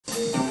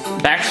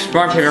Back to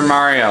Super Paper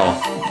Mario.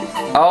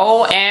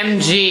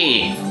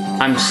 OMG!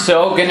 I'm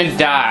so gonna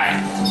die.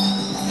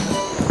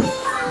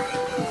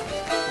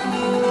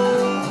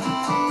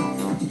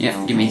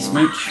 Yep, give me a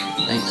smooch.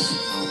 Thanks.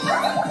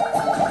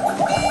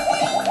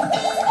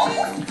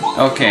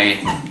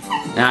 Okay.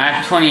 Now I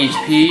have 20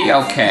 HP.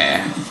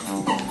 Okay.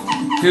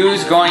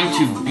 Who's going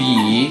to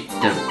be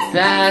the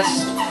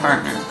best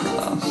partner for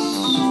us?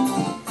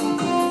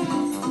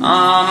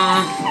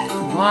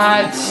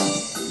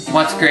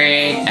 What's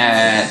great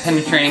at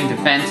penetrating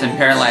defense and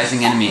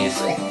paralyzing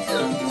enemies?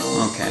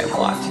 Okay,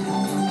 what?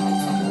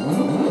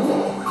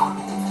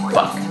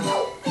 Fuck.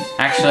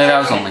 Actually, that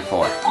was only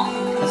 4.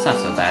 That's not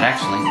so bad,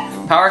 actually.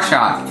 Power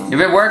shock. If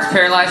it works,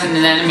 paralyzing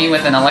an enemy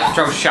with an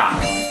electro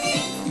shock.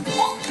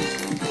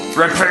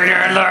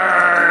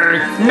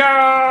 Repeatedly!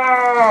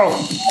 No!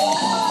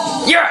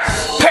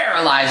 Yes!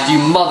 Paralyzed, you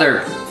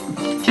mother...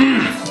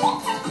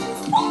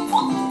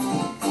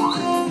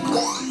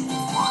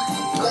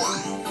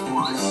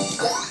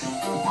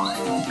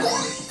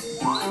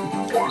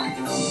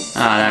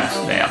 Ah, that was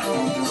a fail.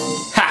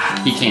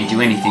 Ha! He can't do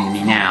anything to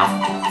me now.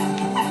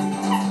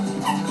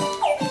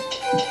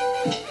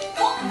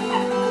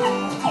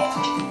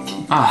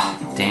 Ah,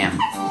 damn.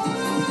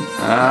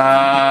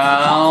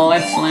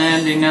 Let's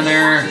land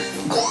another...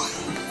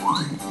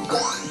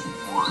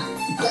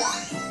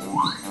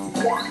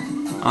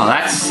 Oh,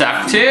 that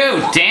sucked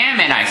too! Damn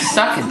it, I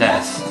suck at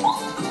this.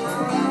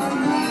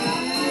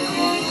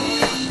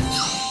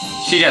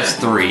 She does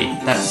 3.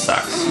 That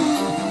sucks.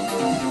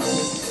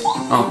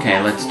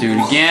 Okay, let's do it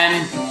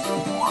again.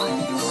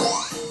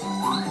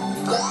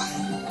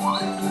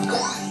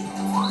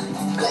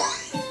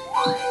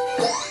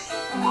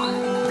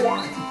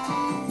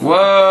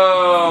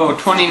 Whoa!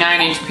 29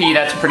 HP,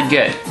 that's pretty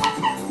good.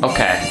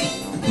 Okay.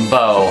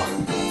 Bow.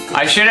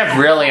 I should have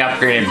really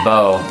upgraded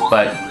bow,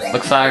 but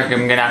looks like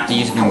I'm gonna have to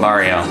use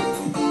Goombario.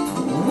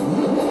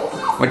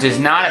 Which is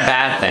not a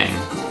bad thing,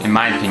 in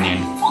my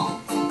opinion.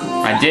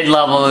 I did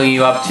level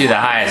you up to the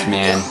highest,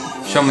 man.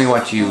 Show me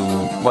what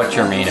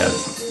you're made of.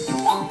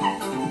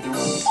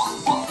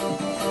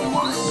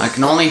 I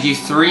can only do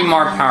 3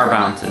 more power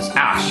bounces.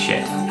 Ah,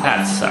 shit.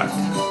 That sucked.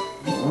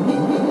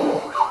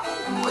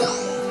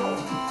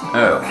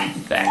 Oh,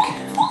 back.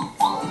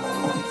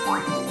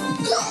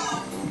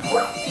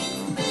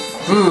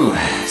 Ooh,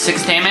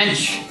 6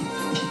 damage.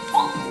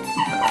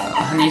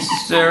 Honey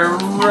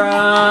syrup.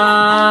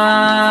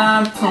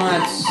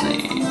 Let's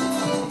see.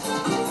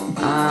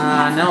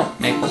 Nope.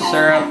 Maple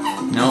syrup.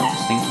 Nope.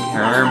 Stinky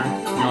herb.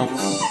 Nope.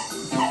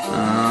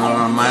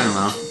 I don't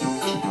know.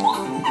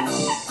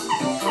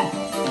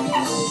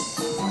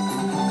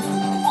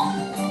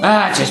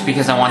 Just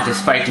because I want this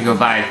fight to go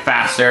by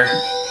faster.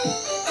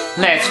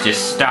 Let's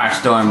just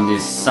Starstorm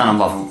this son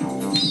of a...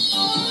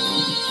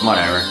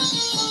 Whatever.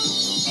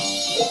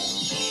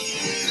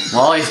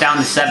 Well, he's down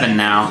to 7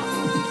 now.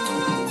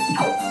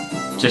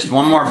 Just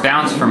one more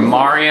bounce from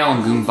Mario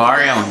and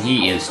Goombario and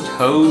he is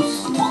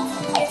toast.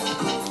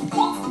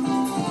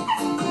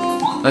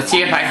 Let's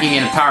see if I can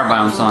get a power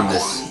bounce on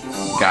this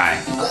guy.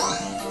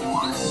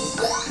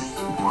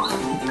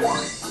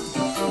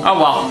 Oh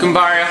well,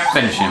 Goombario,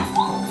 finish him.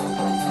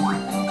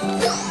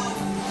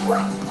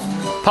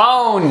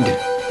 Pwned!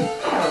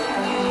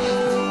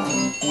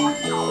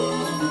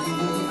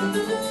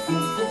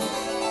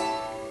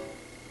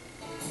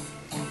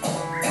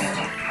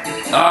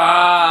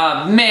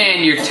 Ah,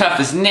 man, you're tough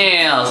as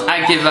nails.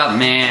 I give up,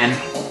 man.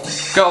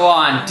 Go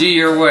on, do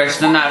your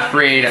worst. I'm not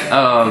afraid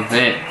of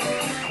it.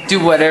 Do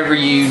whatever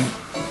you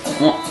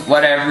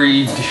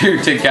do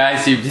to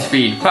guys who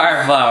defeat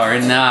Fire Flower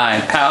and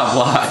I, Power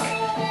Block.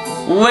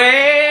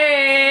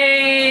 Wait!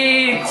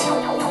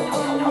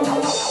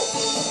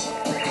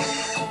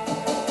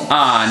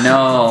 Ah,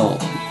 no.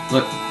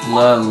 Look,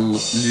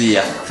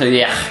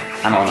 yeah,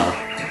 I don't know.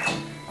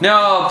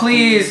 No,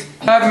 please,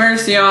 have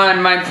mercy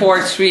on my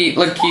poor sweet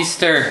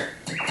laklester.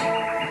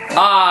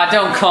 Ah,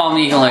 don't call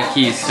me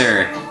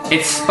laklester.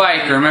 It's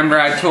Spike. Remember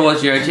I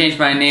told you I changed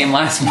my name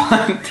last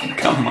month?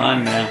 Come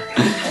on now.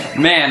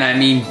 Man, I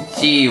mean,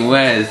 gee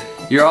whiz.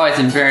 You're always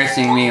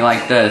embarrassing me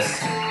like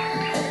this.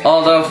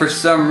 Although for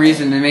some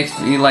reason it makes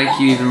me like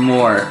you even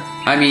more.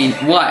 I mean,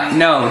 what?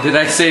 No, did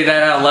I say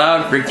that out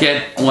loud?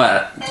 Forget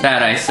what?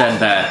 That I said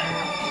that.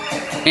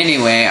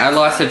 Anyway, I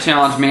lost the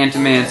challenge man to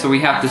man, so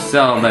we have to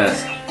settle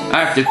this.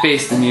 I have to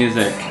face the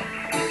music.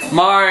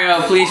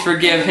 Mario, please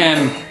forgive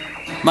him.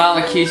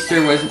 My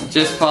laklester was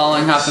just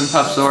following Huff and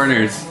Puff's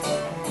orders.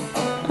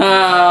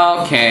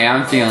 Oh, okay,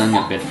 I'm feeling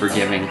a bit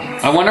forgiving.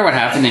 I wonder what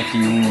happened if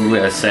you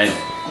said,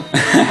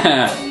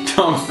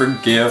 don't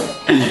forgive.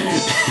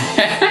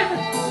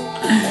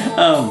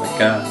 Oh my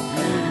god.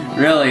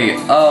 Really?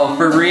 Oh,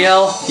 for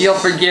real? You'll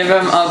forgive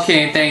him?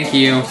 Okay, thank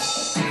you.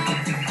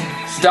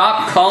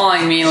 Stop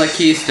calling me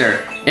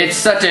laklester. It's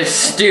such a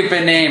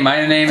stupid name.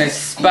 My name is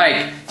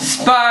Spike.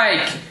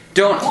 Spike!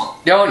 Don't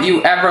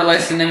you ever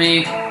listen to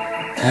me?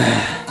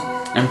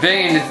 I'm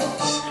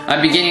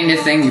beginning to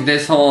think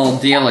this whole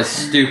deal is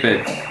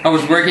stupid. I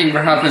was working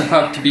for Huff and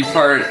Puff to be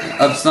part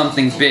of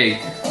something big,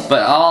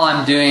 but all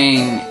I'm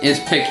doing is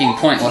picking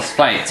pointless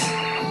fights.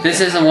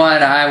 This isn't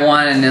what I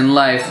wanted in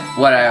life.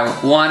 What I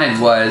wanted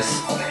was...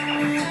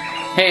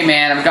 Hey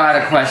man, I've got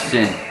a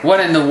question. What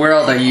in the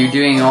world are you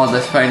doing all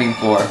this fighting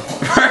for?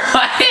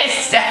 What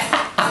is that?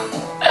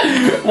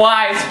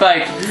 Why,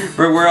 Spike?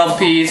 For world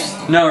peace?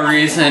 No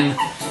reason.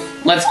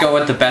 Let's go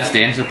with the best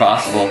answer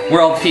possible.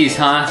 World peace,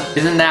 huh?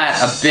 Isn't that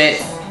a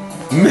bit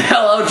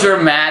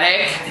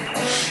melodramatic?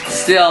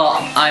 Still,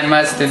 I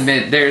must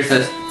admit, there's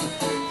a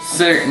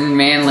certain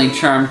manly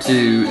charm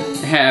to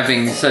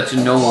having such a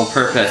noble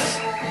purpose.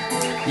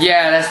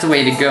 Yeah, that's the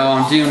way to go.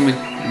 I'm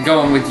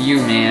going with you,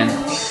 man.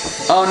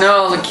 Oh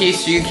no,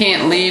 Laklester, you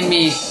can't leave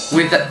me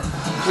with the...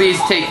 Please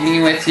take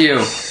me with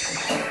you.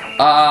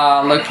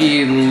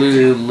 Looky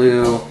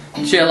Lulu.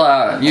 Chill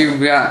out.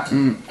 You've got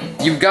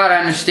to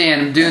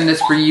understand, I'm doing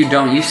this for you,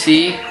 don't you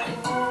see?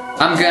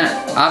 I'm going.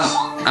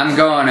 I've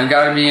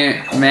got to be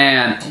a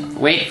man.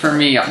 Wait for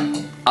me.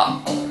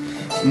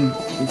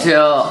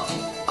 Until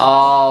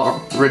I'll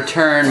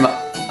return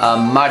a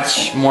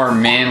much more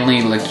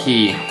manly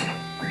Laky.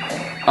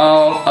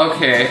 Oh,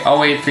 okay. I'll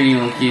wait for you,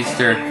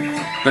 Laklester.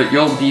 But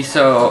you'll be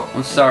so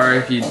sorry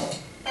if you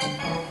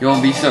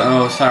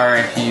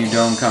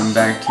don't come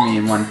back to me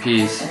in one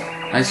piece.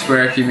 I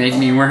swear if you make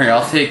me worry,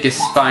 I'll take his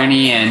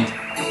spiny end.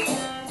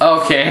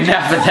 Okay,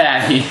 enough of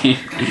that.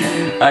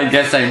 I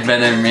guess I'd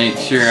better make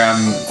sure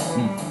I'm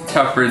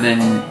tougher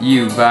than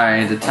you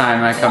by the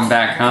time I come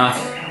back, huh?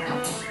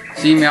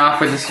 See me off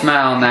with a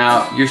smile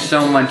now. You're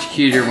so much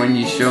cuter when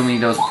you show me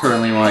those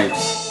pearly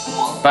whites.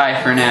 Bye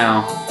for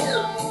now.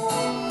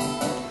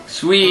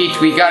 Sweet,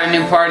 we got a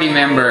new party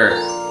member.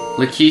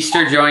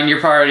 Laklester joined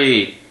your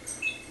party.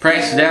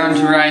 Price down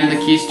to ride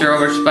Laklester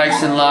over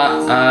spikes and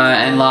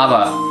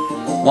lava.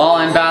 While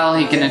in battle,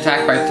 he can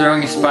attack by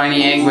throwing a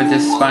spiny egg with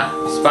his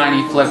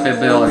spiny flip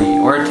ability,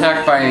 or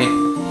attack by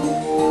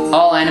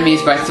all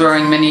enemies by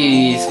throwing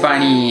many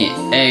spiny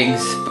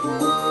eggs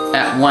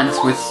at once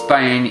with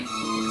spiny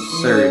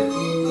surge.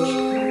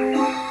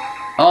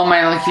 Oh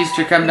my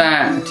Laklester, come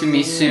back to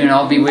me soon.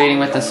 I'll be waiting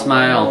with a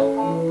smile.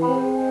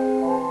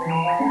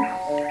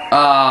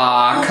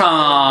 Ah, come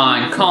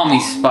on, call me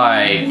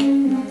Spike.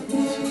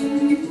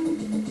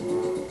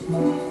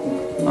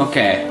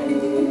 Okay.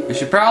 We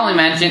should probably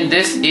mention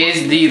this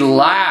is the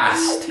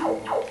last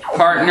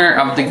partner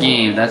of the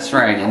game. That's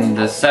right, in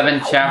the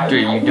 7th chapter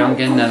you don't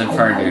get another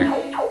partner.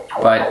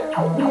 But,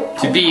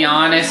 to be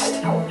honest...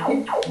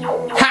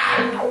 Ha!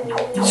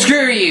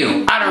 Screw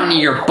you! I don't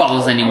need your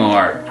bubbles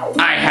anymore.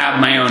 I have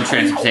my own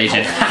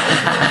transportation.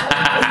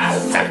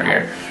 Sucker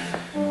here.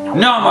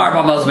 No more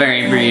bubbles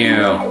berry for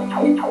you!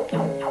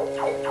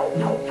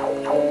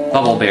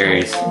 Bubble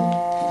berries.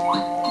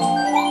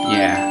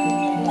 Yeah.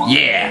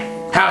 Yeah!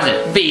 How's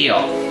it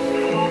feel?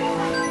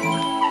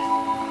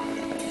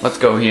 Let's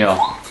go heal.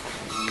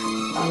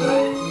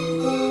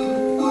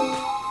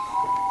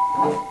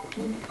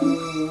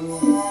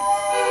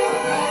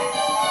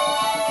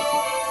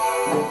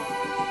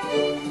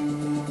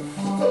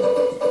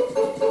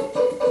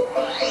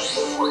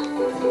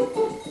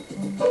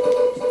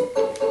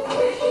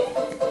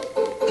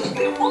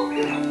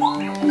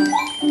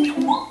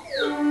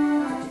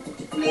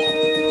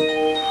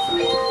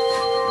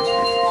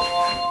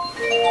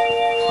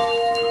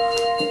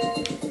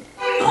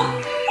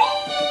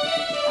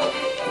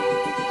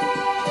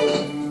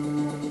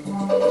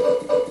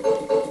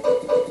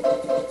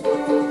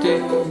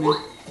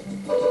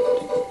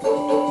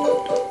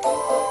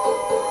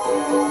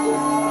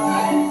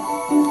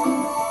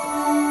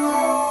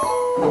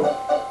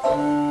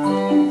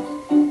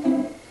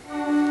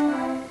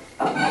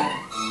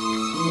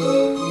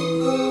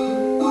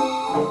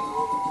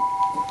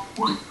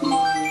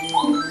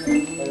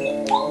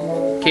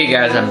 Okay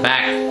guys, I'm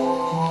back.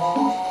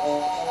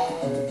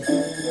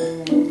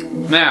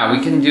 Now, we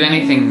couldn't do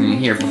anything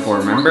here before,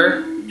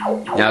 remember?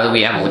 Now that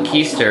we have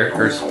Laklester,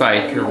 or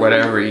Spike, or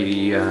whatever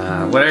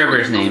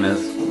his name is.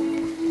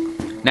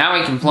 Now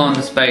we can clone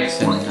the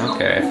spikes and,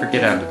 okay, I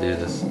forget how to do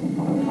this.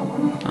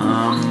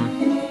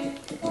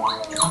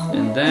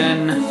 And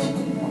then...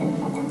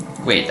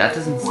 Wait, that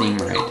doesn't seem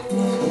right.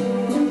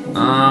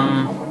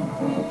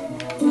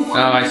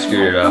 Oh, I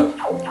screwed it up.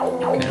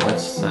 Okay,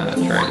 let's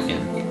try it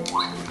again.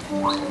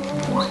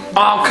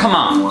 Oh, come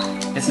on!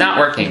 It's not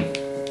working.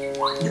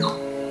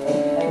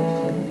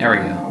 There we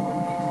go.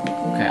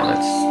 Okay,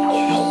 let's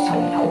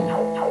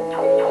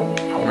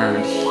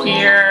around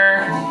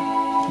here.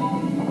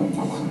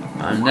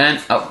 And then,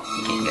 oh,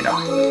 can't get up.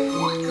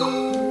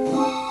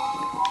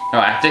 Oh,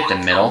 I have to hit the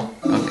middle?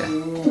 Okay.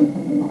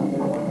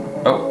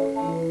 Oh.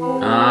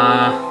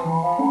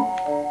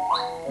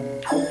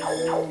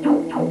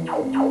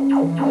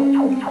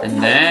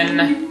 And then,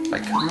 if I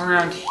come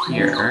around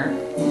here...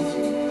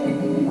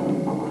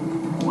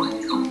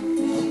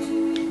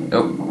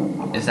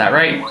 Oh, is that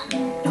right? I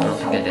don't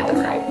think I did that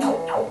right.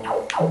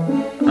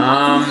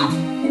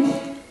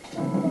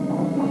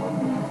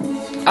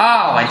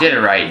 Oh, I did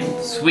it right.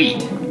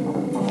 Sweet.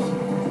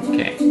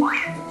 Okay.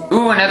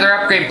 Ooh, another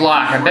upgrade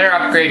block. I better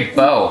upgrade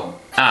bow.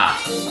 Ah,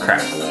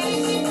 crap.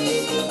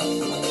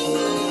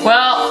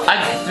 Well, I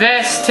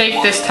best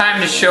take this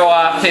time to show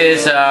off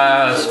his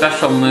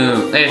special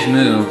moves.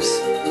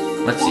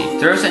 Let's see,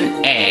 throws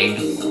an egg.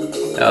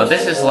 Oh,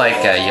 this is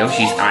like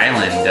Yoshi's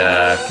Island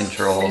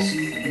controls.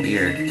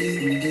 Weird.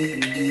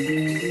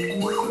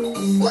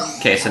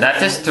 Okay, so that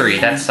does 3.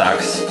 That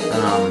sucks.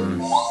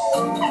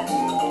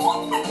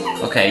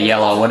 Okay,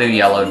 yellow. What do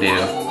yellow do? I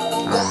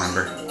don't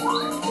remember.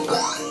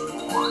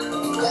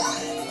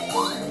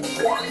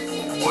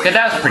 Okay,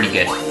 that was pretty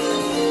good.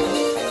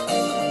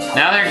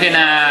 Now they're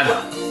gonna...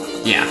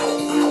 yeah.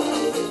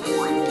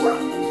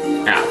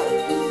 Ah.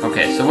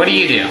 Okay, so what do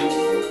you do?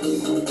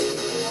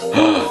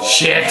 Oh,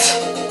 shit!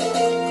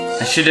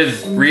 I should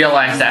have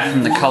realized that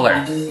from the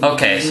color.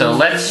 Okay, so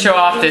let's show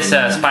off this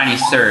spiny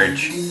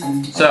surge.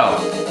 So,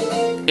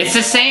 it's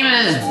the same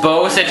as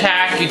Bow's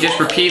attack, you just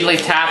repeatedly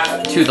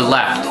tap to the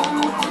left.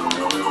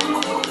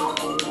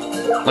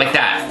 Like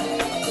that.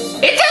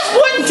 It does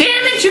 1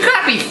 damage, you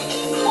gotta be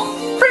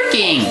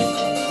freaking...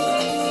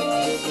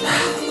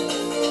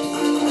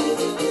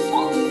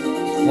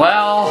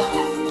 well...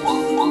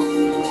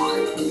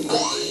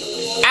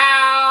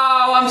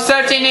 ow! I'm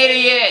such an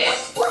idiot!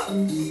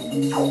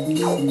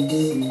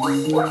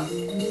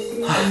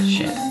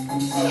 Shit.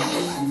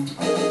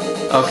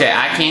 Okay,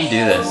 I can't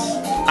do this.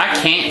 I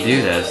can't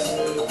do this.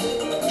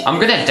 I'm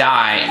gonna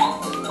die.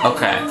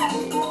 Okay.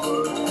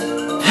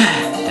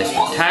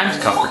 District times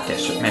call for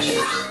district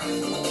measures.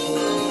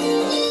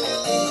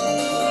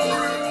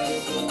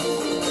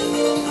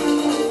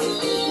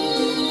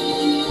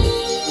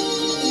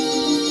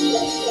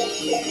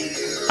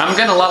 I'm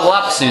gonna level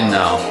up soon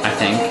though, I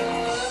think.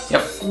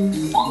 Yep.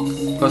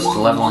 Close to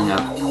leveling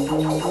up.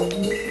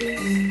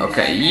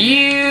 Okay,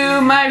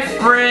 you, my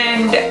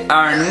friend,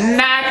 are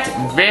not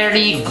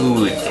very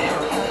good.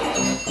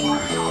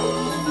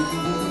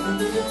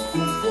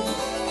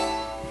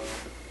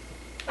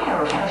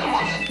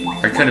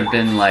 Or it could have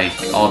been like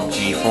all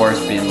G-Force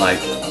being like,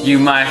 you,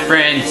 my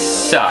friend,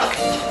 suck.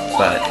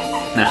 But,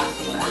 no.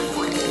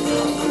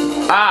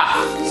 Ah!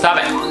 Stop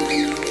it!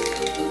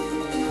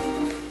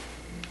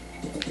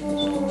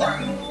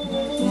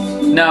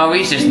 No,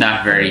 he's just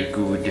not very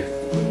good.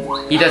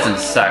 He doesn't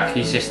suck,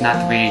 he's just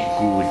not very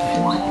good.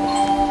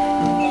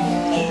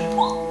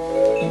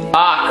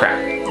 Ah, crap.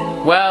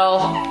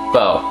 Well,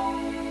 Bow.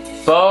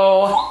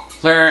 Bow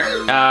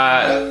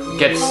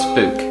gets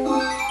Spook,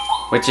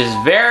 which is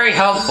very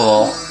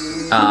helpful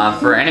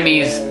for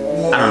enemies.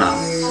 I don't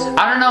know.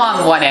 I don't know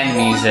on what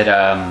enemies it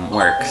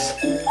works,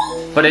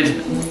 but it's.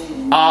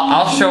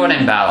 I'll show it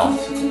in battle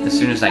as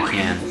soon as I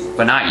can,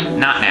 but not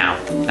now.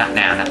 Not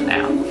now. Not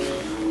now.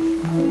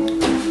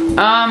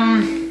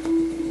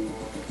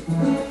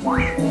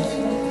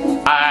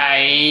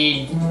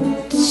 I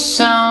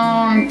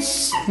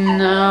don't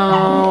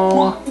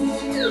know.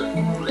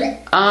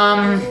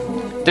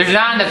 There's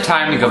not enough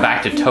time to go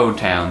back to Toad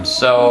Town,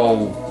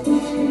 so...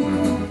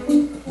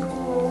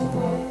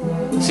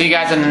 See you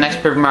guys in the next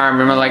Paper Mario.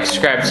 Remember to like,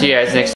 subscribe. See you guys next